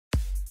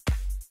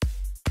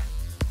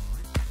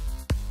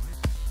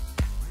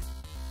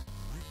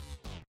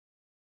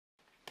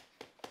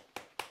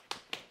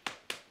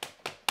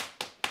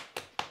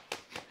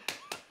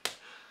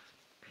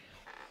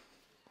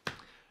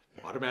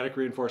Automatic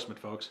reinforcement,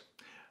 folks.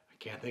 I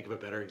can't think of a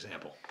better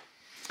example.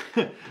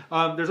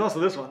 There's also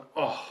this one.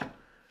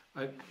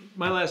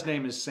 My last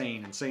name is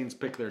Sane, and Sanes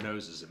pick their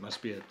noses. It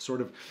must be a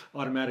sort of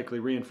automatically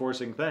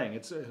reinforcing thing.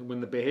 It's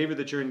when the behavior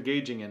that you're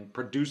engaging in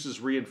produces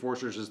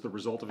reinforcers as the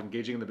result of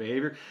engaging in the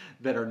behavior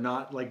that are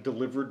not like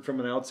delivered from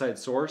an outside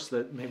source,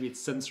 that maybe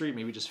it's sensory,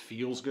 maybe it just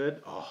feels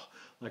good.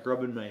 Like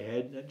rubbing my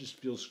head, that just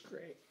feels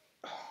great.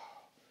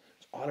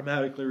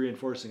 Automatically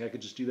reinforcing. I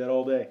could just do that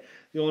all day.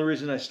 The only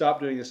reason I stop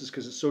doing this is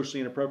because it's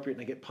socially inappropriate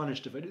and I get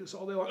punished if I do this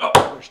all day long.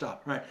 Better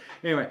stop. All right.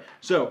 Anyway,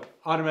 so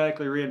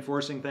automatically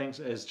reinforcing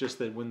things is just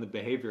that when the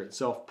behavior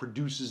itself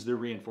produces the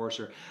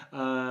reinforcer.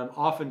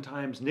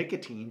 Oftentimes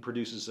nicotine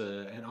produces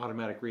an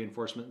automatic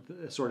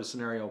reinforcement sort of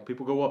scenario.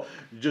 People go, well,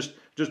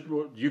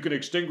 you can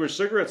extinguish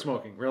cigarette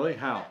smoking. Really?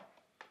 How?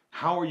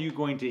 How are you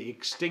going to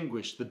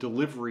extinguish the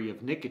delivery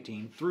of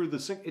nicotine through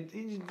the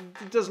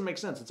it doesn't make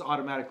sense. It's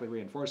automatically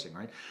reinforcing,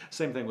 right?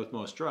 Same thing with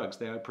most drugs.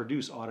 They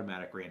produce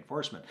automatic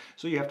reinforcement.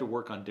 So you have to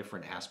work on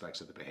different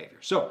aspects of the behavior.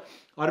 So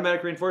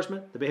automatic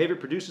reinforcement, the behavior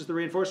produces the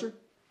reinforcer.